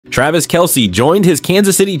Travis Kelce joined his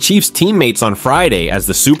Kansas City Chiefs teammates on Friday as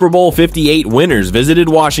the Super Bowl 58 winners visited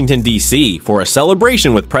Washington, D.C. for a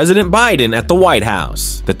celebration with President Biden at the White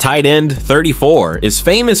House. The tight end, 34, is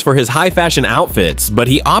famous for his high-fashion outfits, but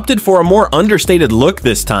he opted for a more understated look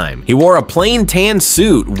this time. He wore a plain tan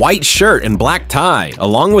suit, white shirt, and black tie,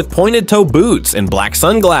 along with pointed-toe boots and black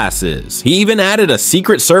sunglasses. He even added a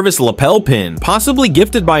Secret Service lapel pin, possibly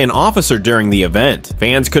gifted by an officer during the event.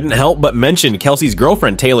 Fans couldn't help but mention Kelce's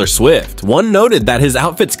girlfriend Taylor Swift. One noted that his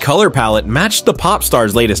outfit's color palette matched the pop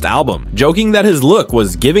star's latest album, joking that his look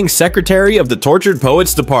was giving Secretary of the Tortured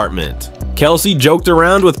Poets Department. Kelce joked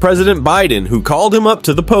around with President Biden, who called him up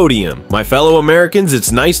to the podium. "My fellow Americans,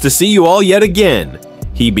 it's nice to see you all yet again."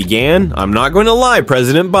 He began, "I'm not going to lie,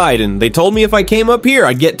 President Biden. They told me if I came up here,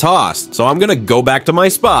 I'd get tossed, so I'm going to go back to my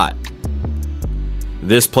spot."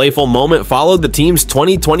 This playful moment followed the team's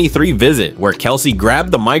 2023 visit, where Kelce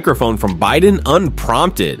grabbed the microphone from Biden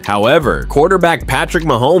unprompted. However, quarterback Patrick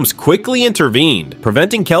Mahomes quickly intervened,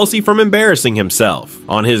 preventing Kelce from embarrassing himself.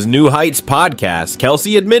 On his New Heights podcast,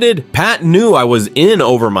 Kelce admitted, "Pat knew I was in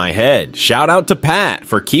over my head. Shout out to Pat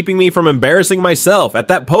for keeping me from embarrassing myself at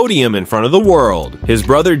that podium in front of the world." His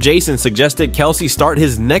brother Jason suggested Kelce start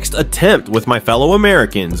his next attempt with My Fellow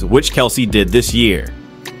Americans, which Kelce did this year.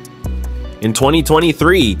 In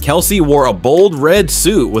 2023, Kelce wore a bold red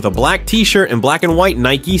suit with a black t-shirt and black and white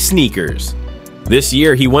Nike sneakers. This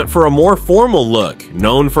year, he went for a more formal look.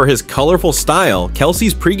 Known for his colorful style,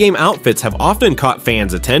 Kelce's pregame outfits have often caught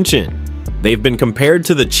fans' attention. They've been compared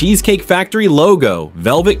to the Cheesecake Factory logo,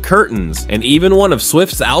 velvet curtains, and even one of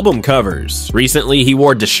Swift's album covers. Recently, he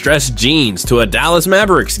wore distressed jeans to a Dallas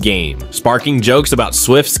Mavericks game, sparking jokes about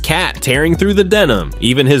Swift's cat tearing through the denim.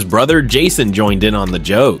 Even his brother Jason joined in on the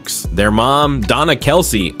jokes. Their mom, Donna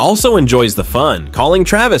Kelce, also enjoys the fun, calling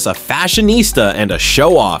Travis a fashionista and a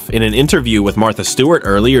show-off in an interview with Martha Stewart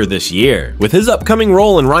earlier this year. With his upcoming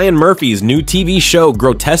role in Ryan Murphy's new TV show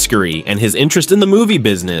Grotesquerie and his interest in the movie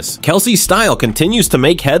business, Kelce's style continues to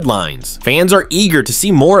make headlines. Fans are eager to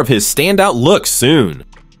see more of his standout looks soon.